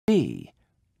B.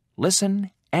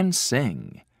 Listen and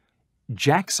sing.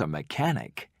 Jack's a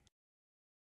mechanic.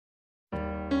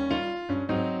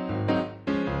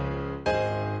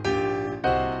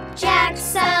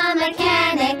 Jack's a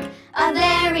mechanic, a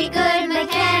very good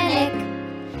mechanic.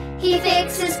 He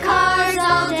fixes cars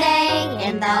all day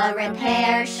in the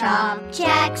repair shop.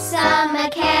 Jack's a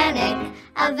mechanic,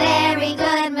 a very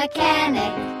good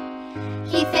mechanic.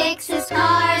 He fixes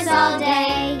cars all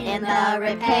day in the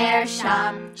repair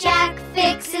shop. Jack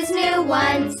fixes new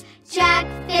ones, Jack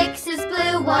fixes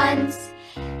blue ones.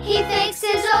 He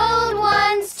fixes old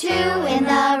ones too in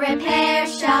the repair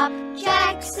shop.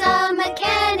 Jack's a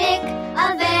mechanic,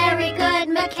 a very good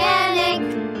mechanic.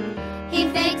 He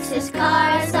fixes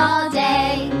cars all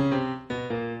day.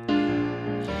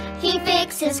 He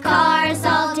fixes cars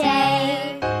all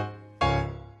day.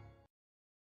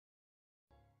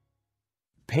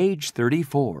 Page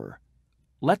 34.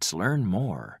 Let's learn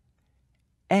more.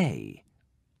 A.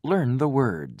 Learn the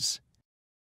words.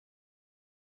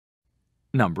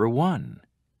 Number 1.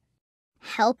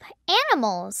 Help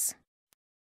animals.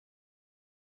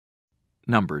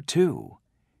 Number 2.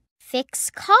 Fix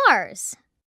cars.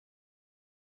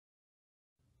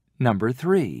 Number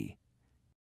 3.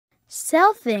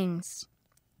 Sell things.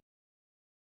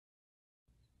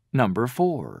 Number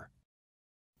 4.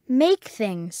 Make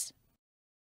things.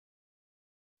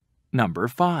 Number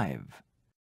 5.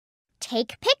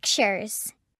 Take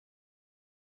pictures.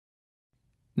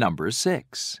 Number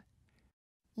 6.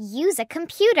 Use a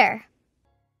computer.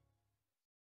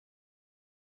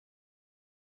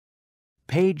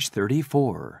 Page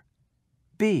 34.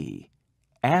 B.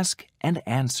 Ask and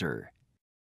answer.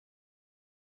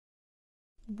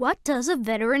 What does a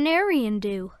veterinarian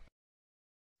do?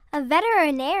 A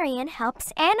veterinarian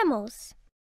helps animals.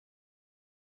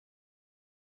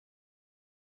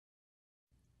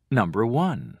 Number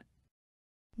 1.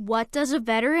 What does a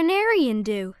veterinarian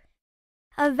do?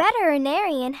 A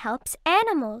veterinarian helps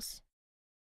animals.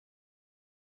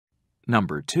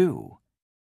 Number 2.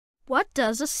 What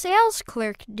does a sales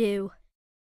clerk do?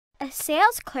 A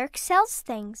sales clerk sells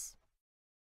things.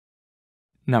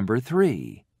 Number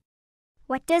 3.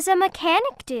 What does a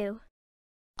mechanic do?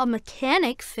 A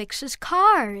mechanic fixes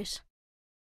cars.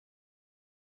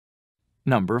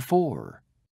 Number 4.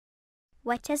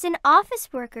 What does an office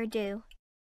worker do?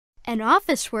 An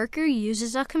office worker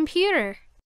uses a computer.